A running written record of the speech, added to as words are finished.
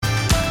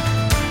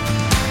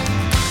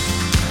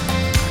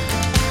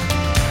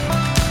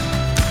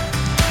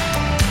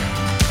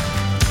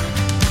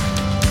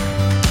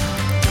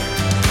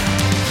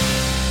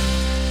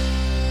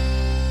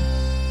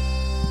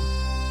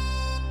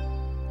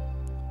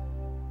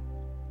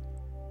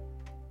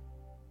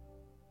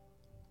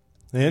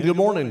And good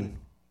morning.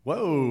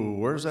 Whoa,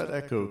 where's that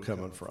echo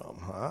coming from?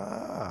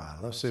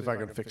 Let's see if I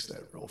can fix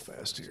that real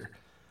fast here.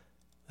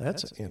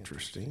 That's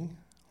interesting.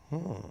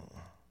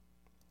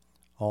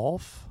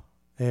 Off.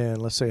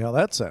 And let's see how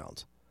that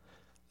sounds.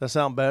 That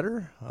sound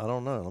better? I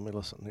don't know. Let me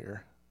listen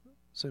here.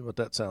 See what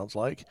that sounds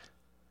like.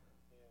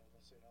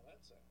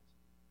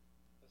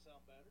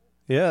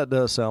 Yeah, it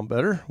does sound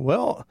better.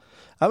 Well,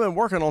 I've been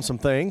working on some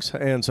things,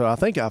 and so I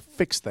think I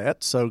fixed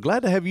that. So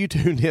glad to have you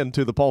tuned in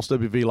to the Pulse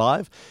WV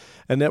Live,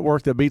 a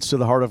network that beats to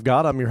the heart of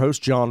God. I'm your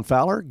host, John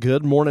Fowler.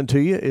 Good morning to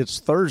you. It's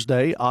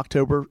Thursday,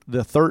 October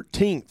the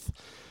 13th.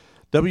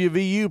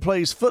 WVU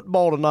plays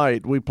football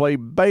tonight. We play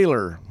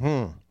Baylor.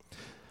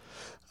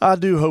 I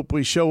do hope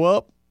we show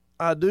up.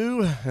 I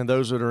do, and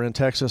those that are in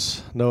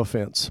Texas, no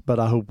offense, but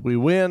I hope we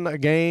win a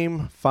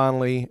game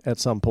finally at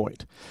some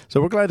point. So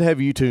we're glad to have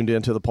you tuned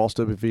in to the Pulse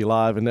WV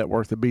Live, a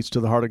network that beats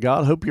to the heart of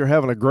God. Hope you're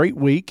having a great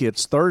week.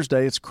 It's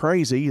Thursday. It's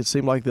crazy. It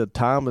seemed like the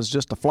time is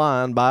just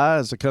a-flying by,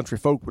 as the country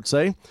folk would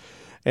say.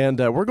 And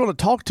we're going to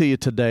talk to you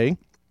today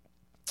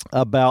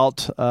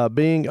about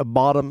being a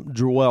bottom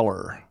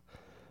dweller.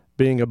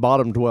 Being a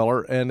bottom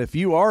dweller. And if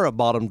you are a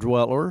bottom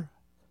dweller,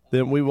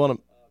 then we want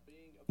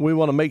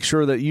to make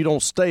sure that you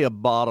don't stay a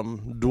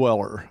bottom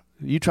dweller.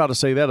 You try to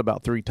say that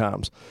about 3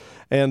 times.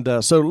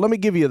 And so let me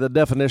give you the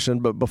definition,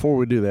 but before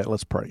we do that,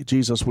 let's pray.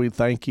 Jesus, we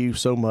thank you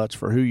so much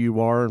for who you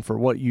are and for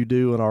what you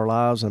do in our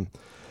lives. And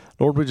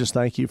Lord, we just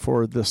thank you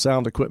for the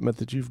sound equipment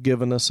that you've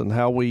given us and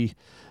how you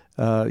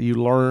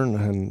learn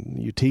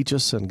and you teach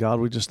us. And God,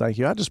 we just thank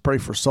you. I just pray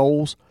for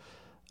souls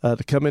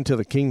to come into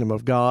the kingdom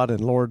of God. And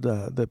Lord,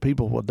 that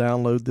people will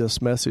download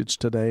this message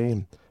today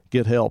and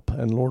get help.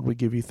 And Lord, we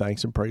give you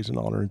thanks and praise and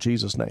honor in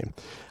Jesus' name.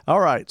 All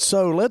right,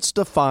 so let's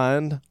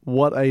define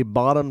what a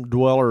bottom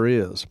dweller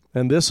is.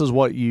 And this is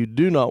what you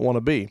do not want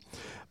to be.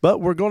 But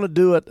we're going to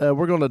do it,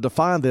 we're going to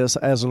define this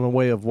as in a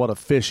way of what a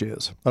fish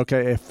is.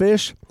 Okay, a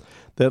fish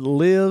that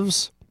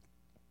lives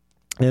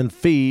and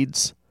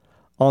feeds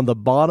on the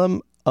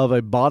bottom of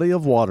a body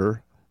of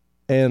water,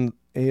 and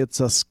it's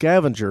a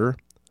scavenger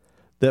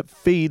that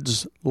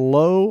feeds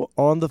low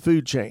on the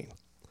food chain.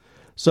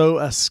 So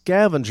a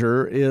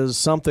scavenger is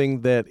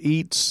something that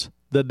eats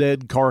the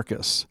dead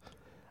carcass,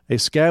 a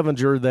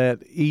scavenger that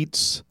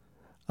eats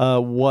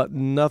what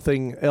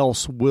nothing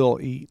else will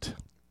eat.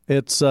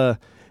 It's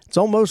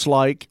almost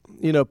like,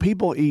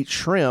 people eat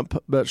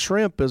shrimp, but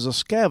shrimp is a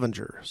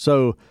scavenger.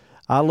 So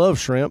I love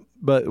shrimp,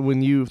 but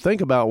when you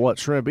think about what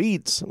shrimp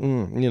eats,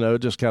 it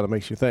just kind of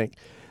makes you think.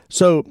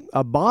 So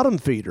a bottom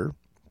feeder,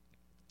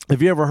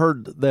 have you ever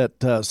heard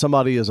that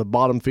somebody is a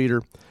bottom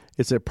feeder?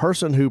 It's a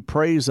person who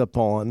preys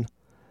upon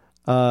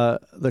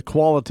the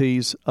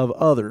qualities of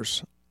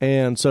others,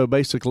 and so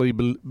basically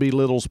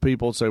belittles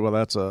people and say, well,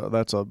 that's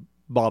a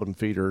bottom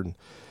feeder,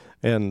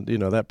 and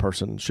that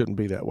person shouldn't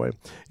be that way.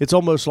 It's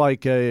almost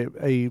like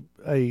a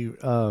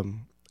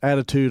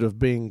attitude of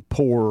being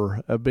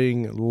poor, of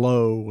being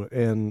low,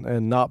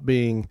 and not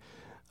being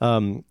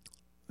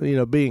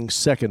being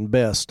second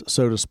best,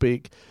 so to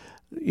speak.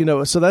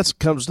 So that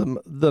comes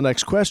to the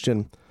next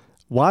question: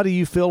 why do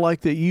you feel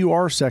like that you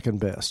are second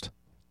best?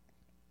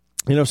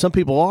 Some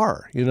people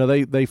are.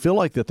 They feel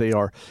like that they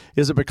are.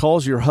 Is it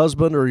because your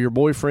husband or your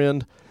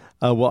boyfriend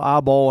will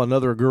eyeball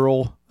another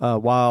girl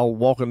while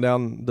walking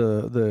down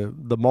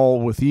the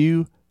mall with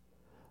you?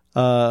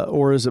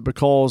 Or is it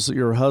because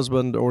your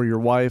husband or your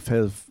wife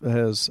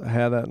has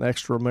had an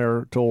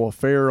extramarital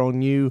affair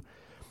on you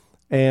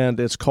and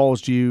it's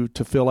caused you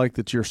to feel like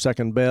that you're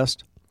second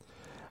best?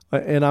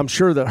 And I'm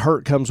sure that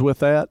hurt comes with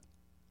that.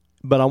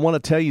 But I want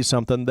to tell you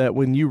something, that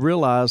when you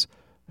realize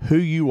who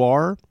you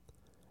are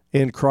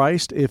in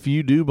Christ, if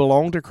you do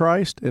belong to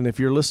Christ, and if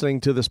you're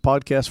listening to this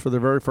podcast for the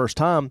very first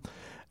time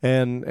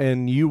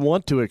and you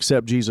want to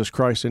accept Jesus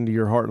Christ into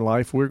your heart and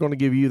life, we're going to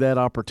give you that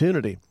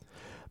opportunity.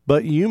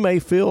 But you may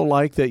feel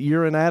like that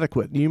you're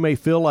inadequate. You may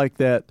feel like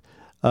that,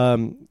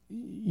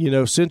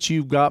 since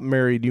you've got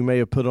married, you may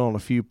have put on a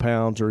few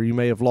pounds or you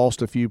may have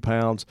lost a few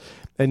pounds,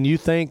 and you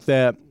think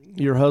that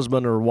your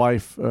husband or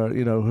wife,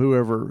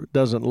 whoever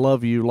doesn't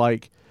love you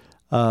like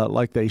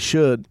they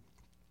should.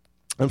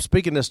 I'm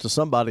speaking this to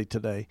somebody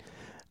today,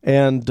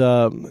 and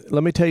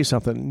let me tell you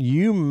something.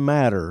 You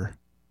matter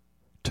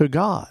to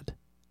God.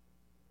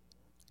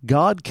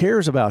 God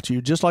cares about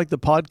you, just like the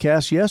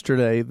podcast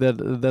yesterday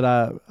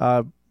that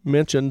I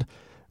mentioned,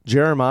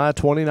 Jeremiah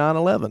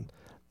 29:11.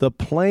 The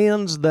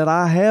plans that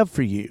I have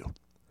for you.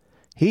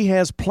 He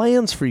has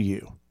plans for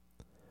you.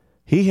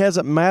 He has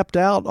it mapped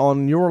out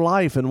on your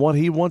life and what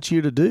he wants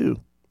you to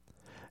do.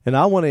 And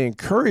I want to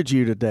encourage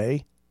you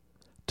today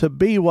to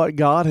be what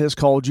God has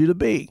called you to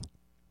be.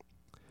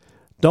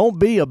 Don't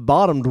be a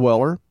bottom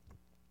dweller.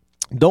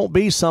 Don't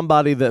be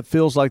somebody that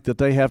feels like that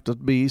they have to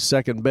be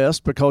second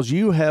best, because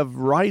you have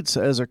rights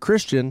as a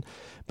Christian,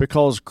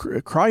 because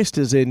Christ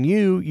is in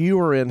you, you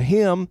are in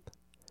him.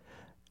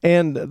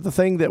 And the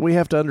thing that we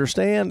have to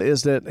understand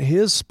is that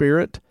his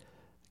Spirit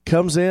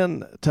comes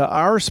in to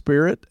our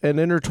spirit and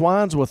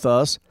intertwines with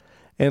us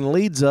and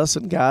leads us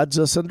and guides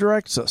us and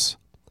directs us.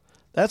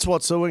 That's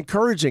what's so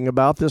encouraging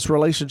about this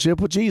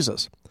relationship with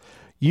Jesus.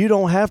 You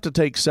don't have to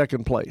take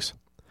second place.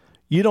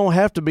 You don't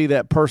have to be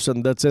that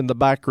person that's in the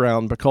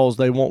background because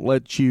they won't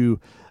let you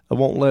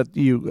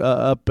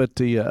up at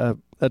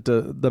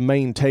the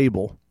main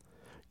table.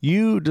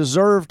 You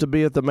deserve to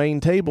be at the main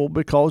table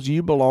because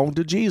you belong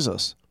to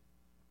Jesus.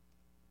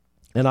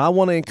 And I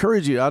want to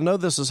encourage you. I know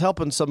this is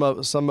helping some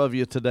of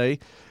you today.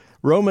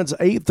 Romans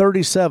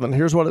 8:37.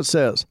 Here's what it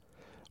says: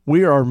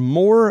 we are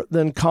more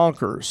than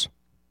conquerors.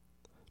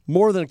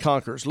 More than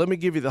conquerors. Let me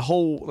give you the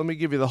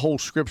whole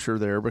scripture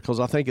there, because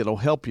I think it'll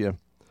help you.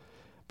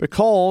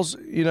 Because,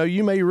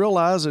 you may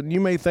realize and you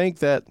may think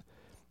that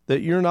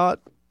you're not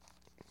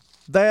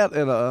that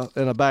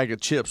in a bag of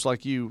chips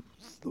like you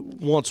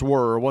once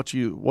were, or what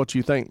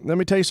you think. Let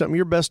me tell you something.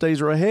 Your best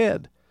days are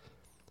ahead.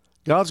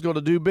 God's going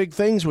to do big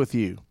things with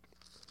you.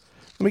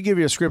 Let me give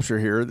you a scripture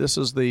here. This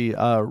is the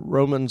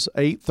Romans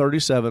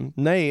 8:37.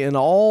 Nay, in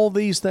all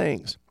these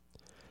things,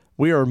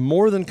 we are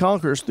more than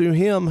conquerors through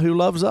him who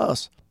loves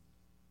us.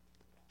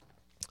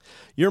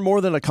 You're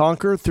more than a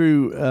conqueror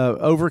through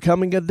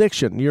overcoming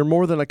addiction. You're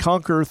more than a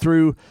conqueror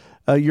through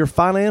your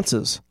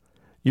finances.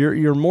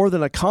 You're more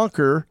than a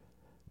conqueror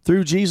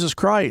through Jesus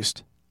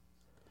Christ.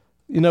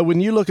 When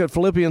you look at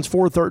Philippians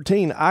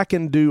 4:13, I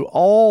can do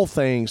all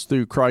things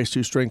through Christ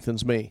who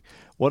strengthens me.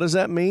 What does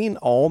that mean?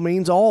 All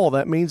means all.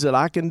 That means that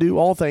I can do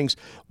all things.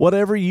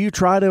 Whatever you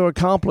try to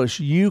accomplish,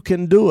 you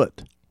can do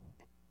it,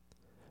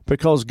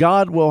 because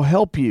God will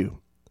help you.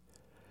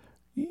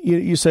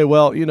 You say,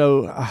 well,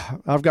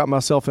 I've got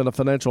myself in a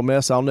financial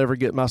mess. I'll never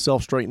get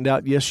myself straightened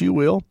out. Yes, you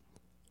will.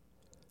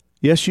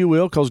 Yes, you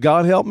will, because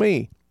God helped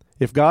me.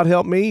 If God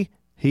helped me,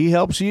 he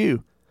helps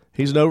you.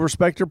 He's no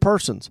respecter of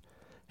persons.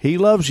 He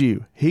loves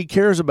you. He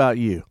cares about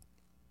you.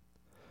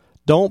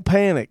 Don't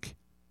panic.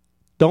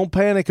 Don't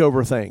panic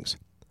over things,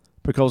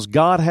 because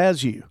God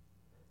has you.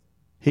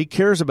 He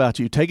cares about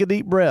you. Take a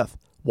deep breath.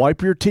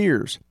 Wipe your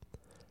tears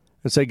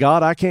and say,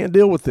 God, I can't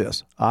deal with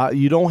this.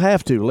 You don't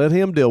have to. Let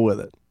him deal with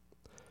it.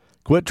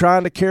 Quit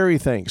trying to carry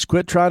things.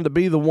 Quit trying to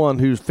be the one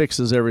who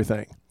fixes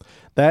everything.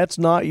 That's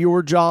not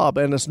your job,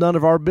 and it's none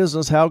of our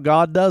business how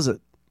God does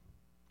it.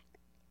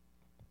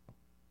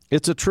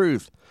 It's a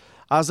truth.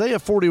 Isaiah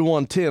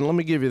 41:10, let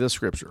me give you this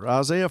scripture.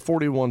 Isaiah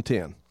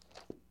 41:10.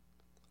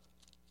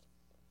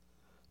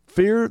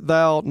 Fear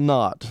thou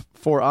not,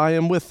 for I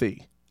am with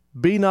thee.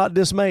 Be not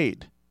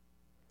dismayed,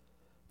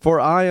 for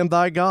I am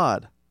thy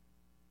God.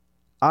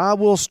 I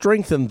will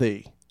strengthen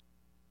thee.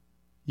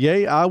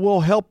 Yea, I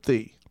will help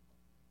thee.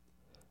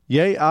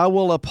 Yea, I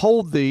will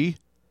uphold thee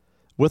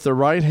with the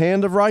right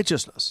hand of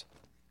righteousness.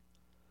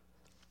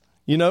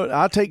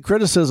 I take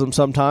criticism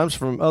sometimes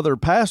from other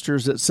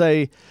pastors that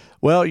say,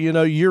 well,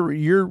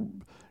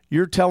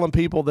 you're telling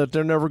people that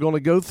they're never going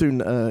to go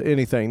through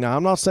anything. Now,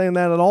 I'm not saying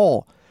that at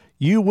all.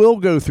 You will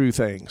go through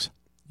things.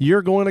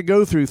 You're going to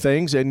go through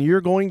things, and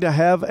you're going to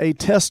have a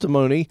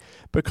testimony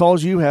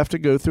because you have to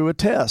go through a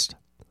test.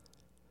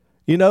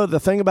 The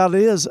thing about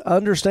it is,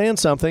 understand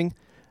something,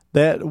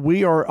 that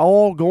we are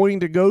all going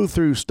to go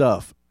through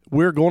stuff.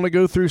 We're going to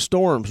go through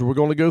storms. We're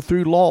going to go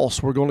through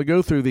loss. We're going to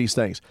go through these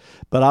things.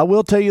 But I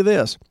will tell you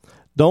this.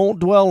 Don't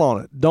dwell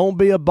on it. Don't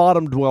be a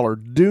bottom dweller.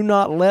 Do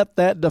not let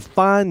that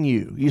define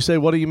you. You say,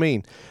 what do you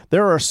mean?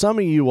 There are some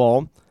of you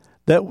all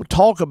that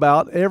talk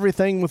about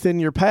everything within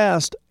your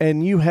past,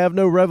 and you have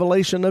no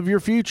revelation of your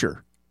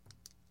future.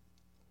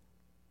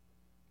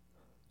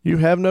 You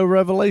have no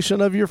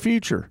revelation of your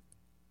future,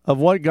 of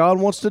what God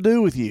wants to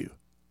do with you.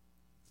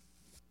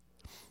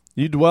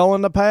 You dwell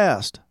in the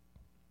past.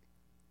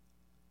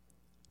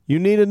 You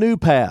need a new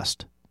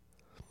past.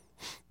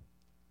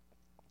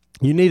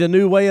 You need a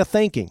new way of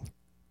thinking.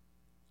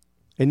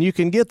 And you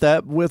can get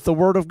that with the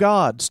Word of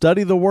God.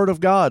 Study the Word of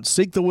God.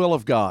 Seek the will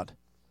of God.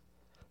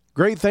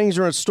 Great things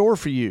are in store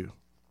for you.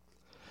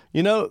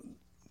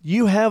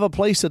 You have a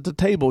place at the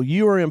table.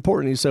 You are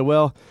important. You say,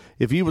 well,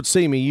 if you would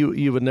see me,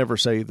 you would never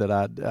say that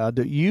I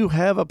do. You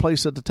have a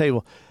place at the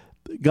table.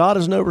 God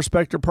is no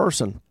respecter of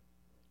person.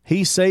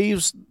 He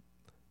saves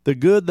the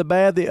good, the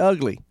bad, the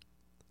ugly.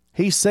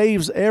 He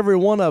saves every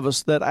one of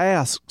us that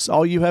asks.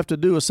 All you have to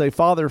do is say,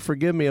 Father,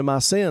 forgive me of my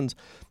sins.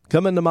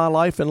 Come into my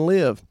life and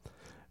live.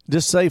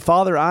 Just say,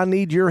 Father, I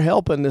need your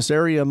help in this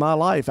area of my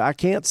life. I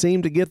can't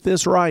seem to get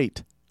this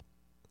right.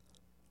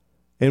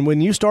 And when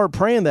you start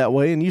praying that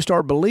way, and you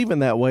start believing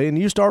that way, and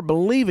you start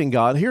believing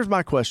God, here's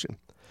my question.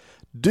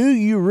 Do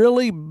you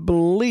really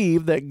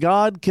believe that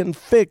God can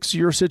fix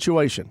your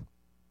situation?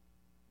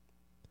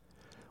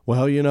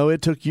 Well,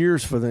 it took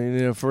years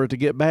for it to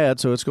get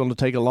bad, so it's going to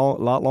take a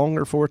lot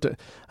longer for it to.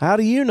 How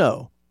do you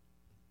know?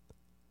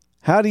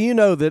 How do you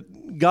know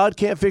that God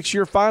can't fix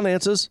your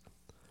finances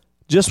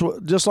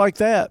just like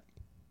that?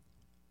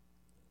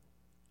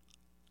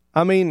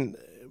 I mean,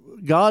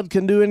 God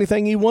can do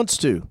anything he wants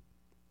to.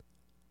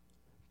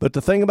 But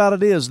the thing about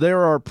it is,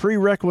 there are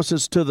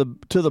prerequisites to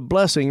the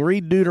blessing.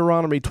 Read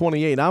Deuteronomy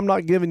 28. I'm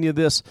not giving you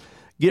this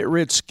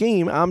get-rich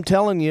scheme. I'm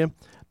telling you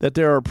that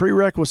there are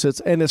prerequisites,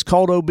 and it's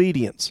called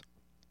obedience.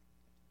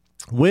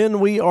 When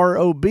we are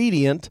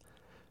obedient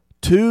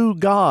to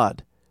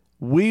God,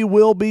 we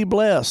will be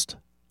blessed.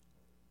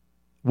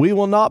 We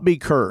will not be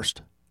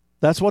cursed.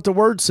 That's what the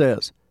word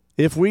says.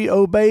 If we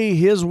obey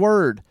his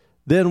word,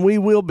 then we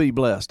will be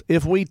blessed.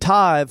 If we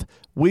tithe,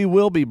 we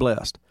will be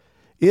blessed.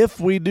 If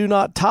we do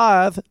not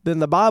tithe, then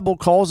the Bible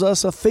calls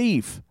us a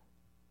thief.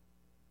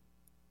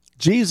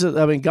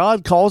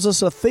 God calls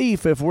us a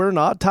thief if we're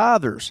not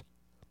tithers.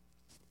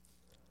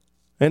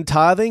 And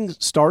tithing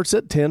starts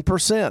at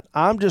 10%.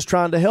 I'm just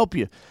trying to help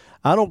you.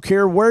 I don't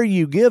care where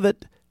you give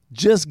it,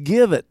 just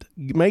give it.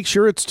 Make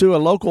sure it's to a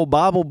local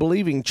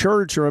Bible-believing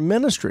church or a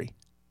ministry.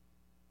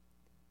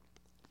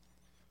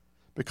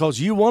 Because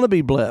you want to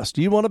be blessed.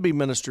 You want to be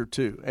ministered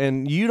to.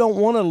 And you don't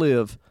want to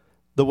live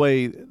the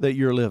way that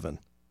you're living.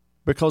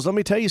 Because let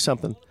me tell you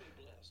something.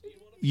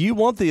 You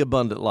want the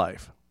abundant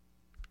life.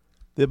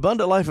 The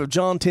abundant life of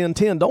John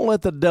 10:10. Don't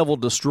let the devil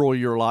destroy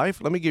your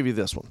life. Let me give you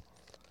this one.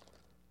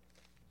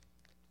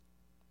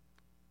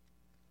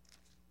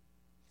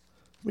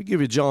 Let me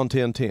give you John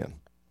 10:10.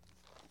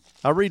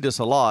 I read this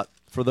a lot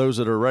for those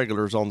that are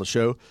regulars on the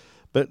show.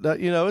 But,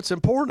 it's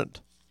important.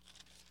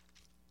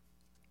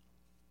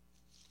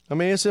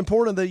 It's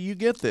important that you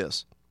get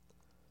this.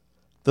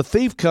 The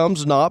thief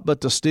comes not but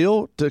to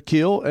steal, to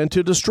kill, and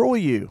to destroy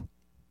you.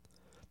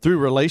 Through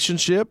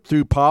relationship,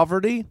 through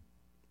poverty.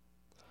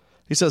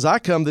 He says, I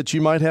come that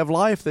you might have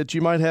life, that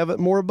you might have it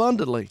more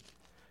abundantly.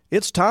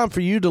 It's time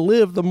for you to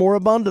live the more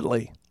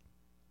abundantly.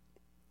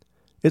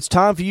 It's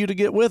time for you to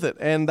get with it,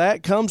 and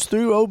that comes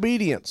through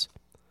obedience.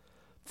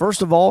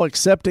 First of all,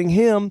 accepting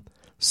him.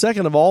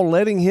 Second of all,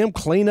 letting him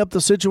clean up the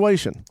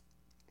situation.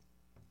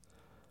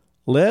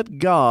 Let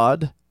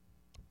God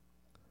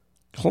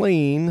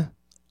clean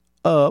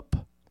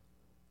up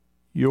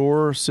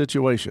your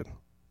situation.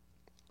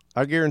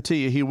 I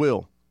guarantee you he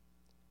will.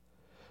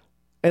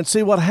 And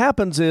see, what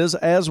happens is,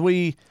 if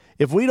we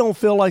don't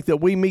feel like that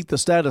we meet the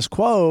status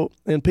quo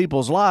in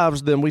people's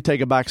lives, then we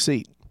take a back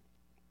seat.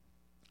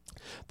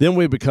 Then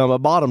we become a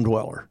bottom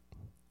dweller.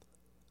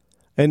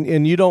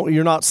 And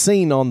you're not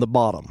seen on the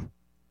bottom.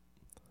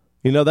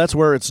 That's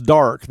where it's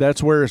dark.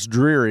 That's where it's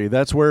dreary.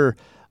 That's where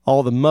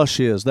all the mush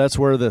is. That's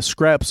where the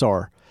scraps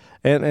are.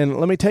 And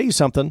let me tell you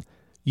something.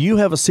 You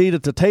have a seat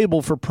at the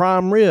table for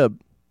prime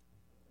rib,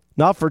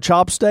 not for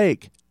chopped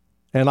steak.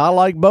 And I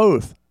like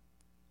both.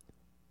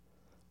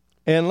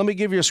 And let me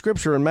give you a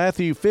scripture in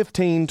Matthew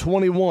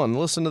 15:21.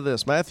 Listen to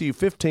this. Matthew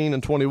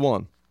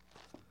 15:21.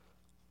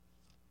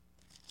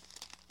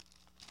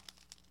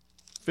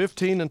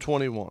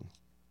 15:21.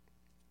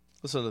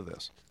 Listen to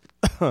this.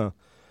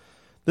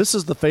 This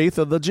is the faith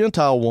of the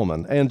Gentile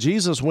woman. And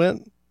Jesus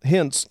went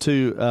hence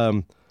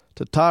to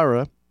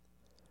Tyre,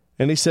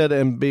 and he said,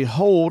 and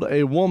behold,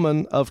 a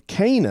woman of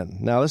Canaan.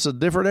 Now, this is a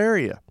different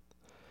area.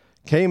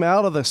 Came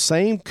out of the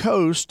same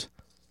coast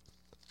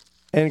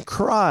and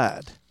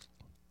cried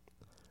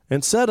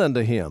and said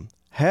unto him,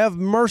 have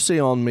mercy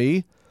on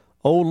me,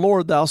 O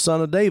Lord, thou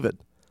son of David.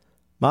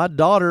 My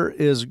daughter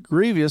is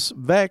grievous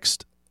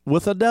vexed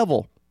with a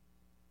devil.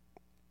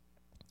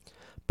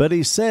 But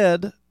he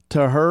said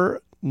to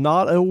her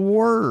not a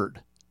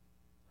word.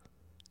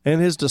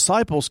 And his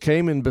disciples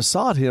came and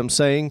besought him,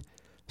 saying,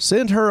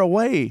 send her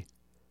away,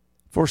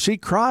 for she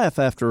crieth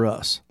after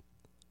us.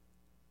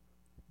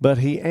 But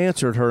he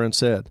answered her and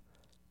said,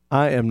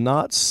 I am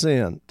not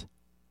sent,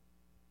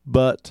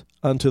 but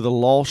unto the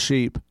lost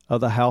sheep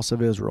of the house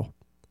of Israel.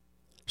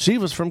 She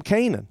was from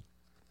Canaan.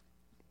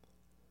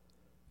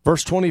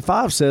 Verse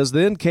 25 says,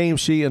 then came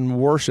she and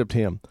worshipped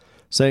him,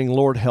 saying,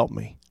 Lord, help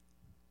me.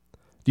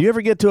 Do you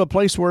ever get to a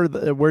place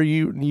where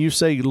you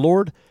say,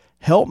 Lord,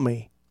 help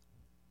me?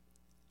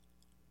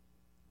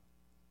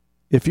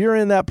 If you're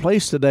in that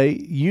place today,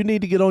 you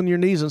need to get on your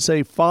knees and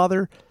say,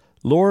 Father,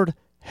 Lord,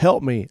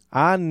 help me.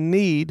 I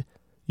need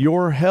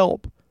your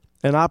help.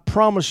 And I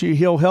promise you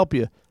he'll help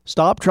you.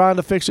 Stop trying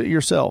to fix it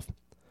yourself.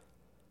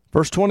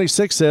 Verse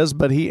 26 says,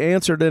 but he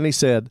answered and he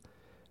said,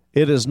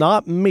 it is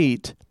not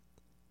meet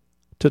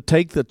to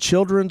take the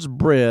children's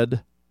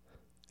bread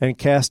and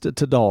cast it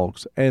to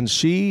dogs. And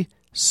she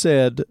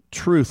said,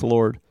 truth,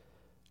 Lord,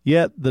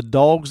 yet the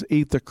dogs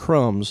eat the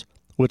crumbs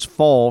which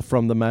fall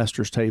from the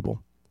master's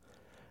table.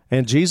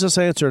 And Jesus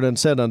answered and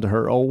said unto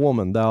her, O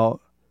woman, thou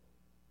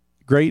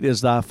great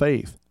is thy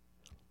faith.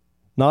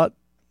 Not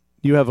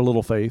you have a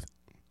little faith.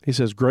 He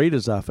says, great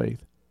is thy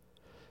faith.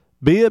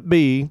 Be it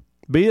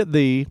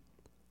thee,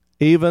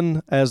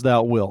 even as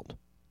thou wilt.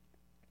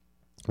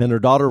 And her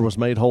daughter was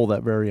made whole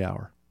that very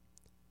hour.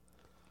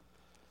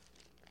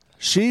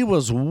 She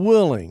was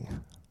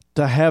willing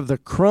to have the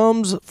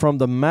crumbs from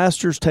the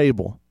master's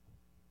table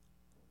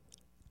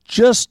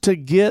just to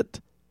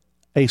get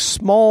a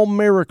small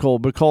miracle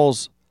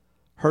because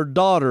her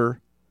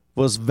daughter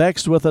was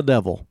vexed with a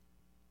devil.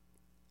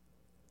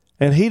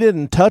 And he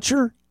didn't touch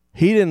her.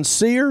 He didn't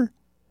see her.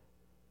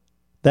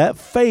 That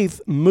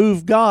faith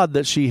moved God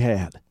that she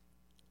had.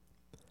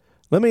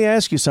 Let me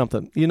ask you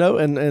something.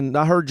 And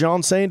I heard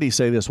John Sandy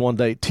say this one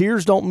day.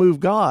 Tears don't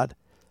move God.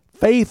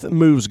 Faith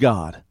moves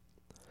God.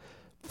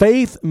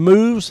 Faith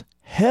moves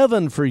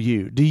heaven for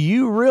you. Do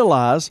you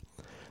realize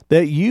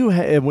that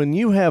when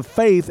you have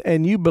faith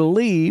and you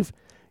believe,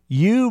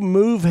 you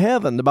move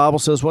heaven? The Bible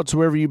says,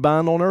 whatsoever you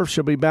bind on earth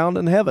shall be bound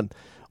in heaven.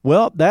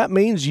 Well, that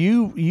means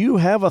you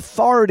have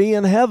authority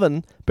in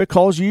heaven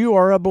because you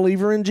are a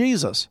believer in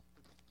Jesus.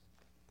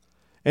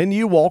 And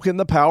you walk in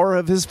the power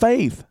of his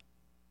faith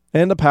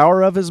and the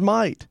power of his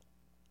might.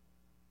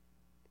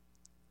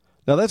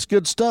 Now, that's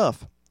good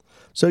stuff.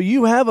 So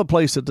you have a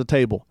place at the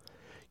table.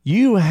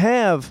 You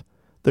have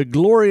the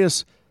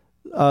glorious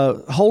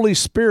Holy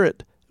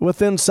Spirit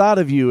within inside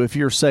of you if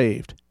you're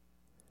saved.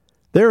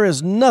 There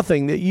is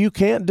nothing that you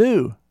can't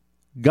do.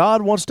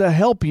 God wants to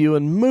help you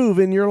and move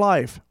in your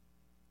life.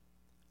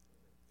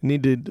 You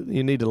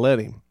need to let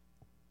him.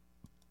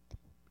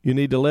 You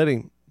need to let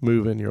him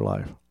move in your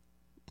life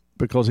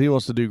because he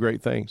wants to do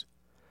great things.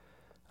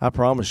 I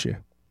promise you.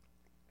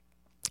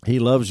 He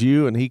loves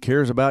you and he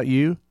cares about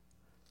you.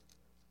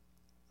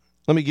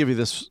 Let me give you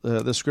this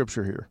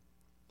scripture here.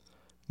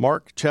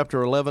 Mark chapter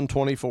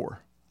 11:24.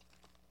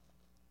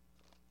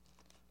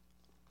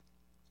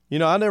 You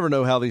know, I never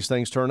know how these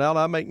things turn out.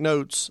 I make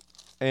notes,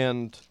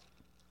 and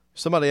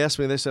somebody asked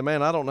me, they said,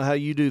 man, I don't know how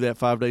you do that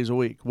 5 days a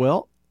week.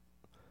 Well,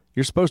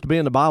 you're supposed to be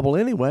in the Bible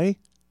anyway.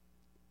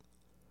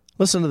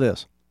 Listen to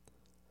this.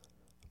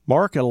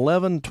 Mark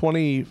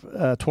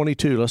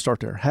 11:22. Let's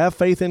start there. Have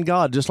faith in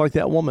God, just like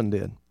that woman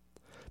did.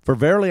 For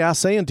verily I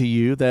say unto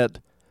you that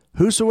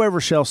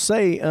whosoever shall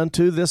say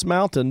unto this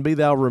mountain, be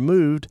thou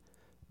removed,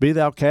 be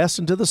thou cast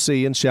into the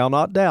sea, and shall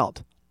not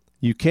doubt.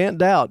 You can't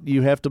doubt.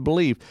 You have to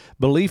believe.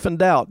 Belief and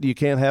doubt, you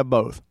can't have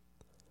both.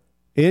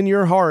 In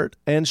your heart,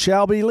 and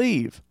shall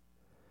believe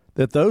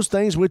that those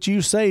things which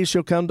you say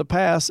shall come to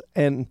pass,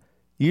 and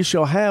you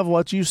shall have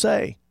what you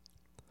say.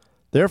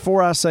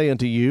 Therefore I say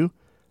unto you,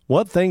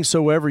 what things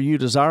soever you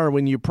desire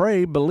when you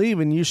pray, believe,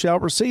 and you shall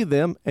receive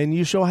them, and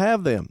you shall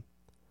have them.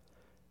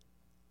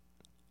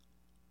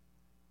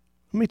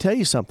 Let me tell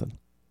you something.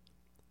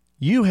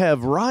 You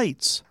have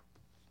rights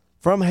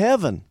from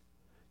heaven.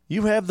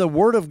 You have the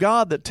Word of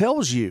God that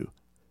tells you.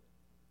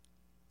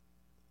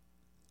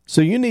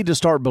 So you need to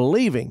start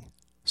believing.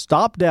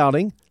 Stop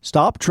doubting.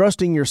 Stop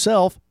trusting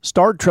yourself.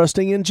 Start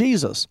trusting in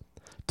Jesus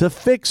to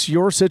fix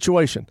your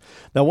situation.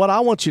 Now, what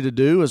I want you to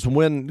do is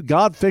when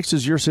God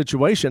fixes your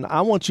situation,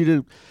 I want you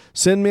to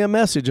send me a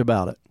message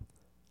about it.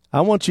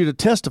 I want you to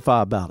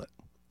testify about it.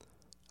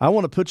 I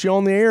want to put you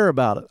on the air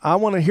about it. I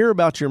want to hear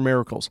about your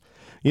miracles.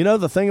 You know,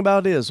 the thing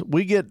about it is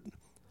we get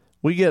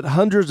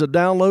hundreds of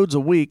downloads a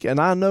week,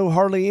 and I know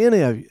hardly any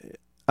of you.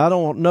 I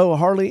don't know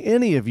hardly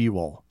any of you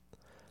all.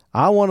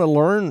 I want to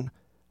learn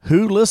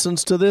who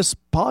listens to this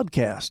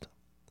podcast.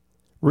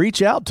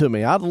 Reach out to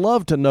me. I'd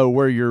love to know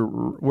where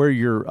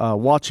you're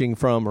watching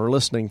from or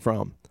listening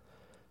from.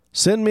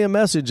 Send me a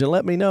message and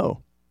let me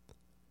know.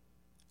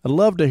 I'd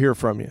love to hear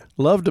from you.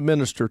 Love to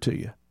minister to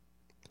you.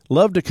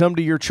 Love to come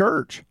to your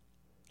church.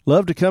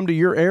 Love to come to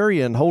your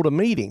area and hold a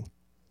meeting.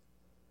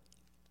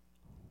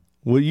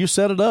 Will you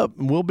set it up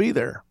and we'll be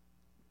there?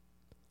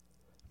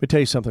 Let me tell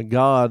you something.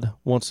 God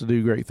wants to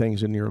do great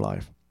things in your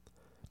life.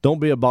 Don't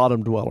be a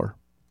bottom dweller.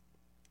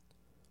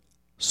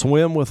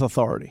 Swim with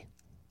authority.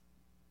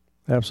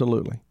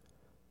 Absolutely.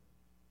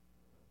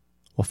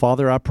 Well,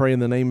 Father, I pray in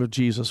the name of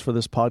Jesus for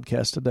this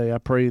podcast today. I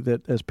pray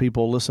that as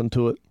people listen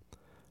to it,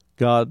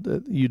 God,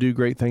 that you do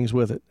great things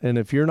with it. And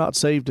if you're not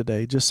saved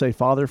today, just say,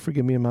 Father,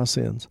 forgive me of my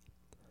sins.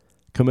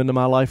 Come into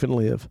my life and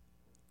live.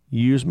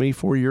 Use me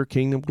for your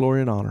kingdom,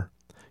 glory, and honor.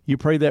 You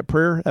pray that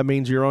prayer, that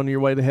means you're on your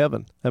way to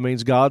heaven. That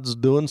means God's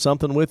doing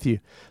something with you.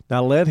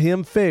 Now let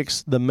him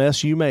fix the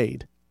mess you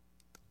made.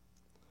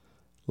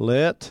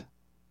 Let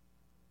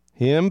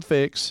him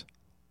fix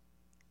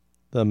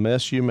the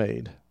mess you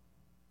made.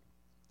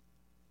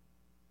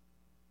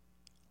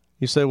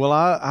 You say, well,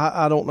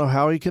 I don't know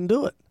how he can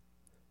do it.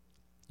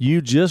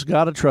 You just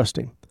got to trust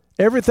him.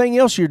 Everything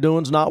else you're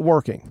doing is not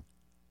working.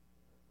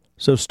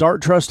 So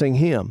start trusting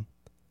him,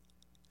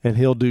 and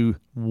he'll do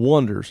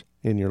wonders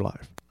in your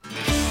life.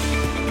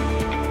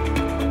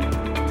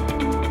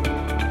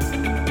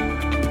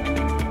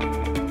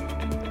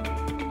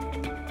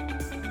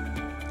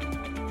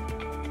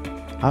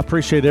 I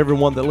appreciate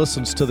everyone that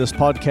listens to this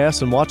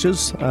podcast and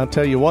watches. I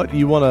tell you what,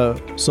 you want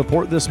to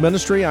support this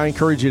ministry, I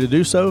encourage you to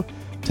do so.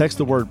 Text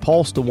the word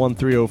PULSE to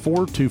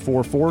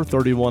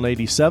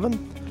 1-304-244-3187.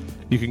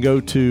 You can go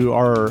to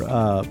our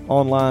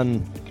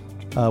online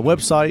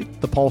website,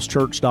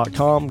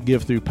 thepulsechurch.com,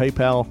 give through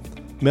PayPal,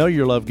 mail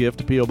your love gift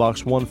to P.O.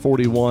 Box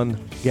 141,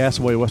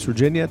 Gasaway, West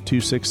Virginia,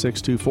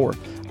 26624.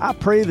 I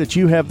pray that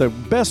you have the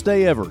best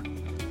day ever.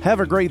 Have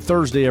a great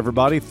Thursday,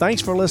 everybody.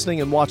 Thanks for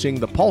listening and watching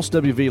the Pulse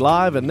WV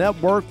Live, a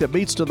network that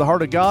beats to the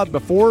heart of God.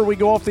 Before we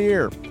go off the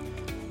air,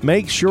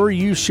 make sure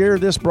you share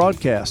this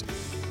broadcast.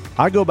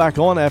 I go back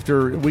on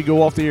after we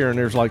go off the air, and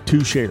there's like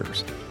 2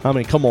 shares. I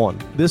mean, come on.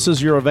 This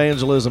is your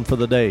evangelism for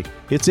the day.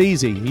 It's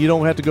easy. You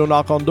don't have to go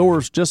knock on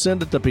doors. Just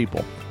send it to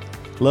people.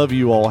 Love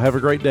you all. Have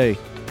a great day.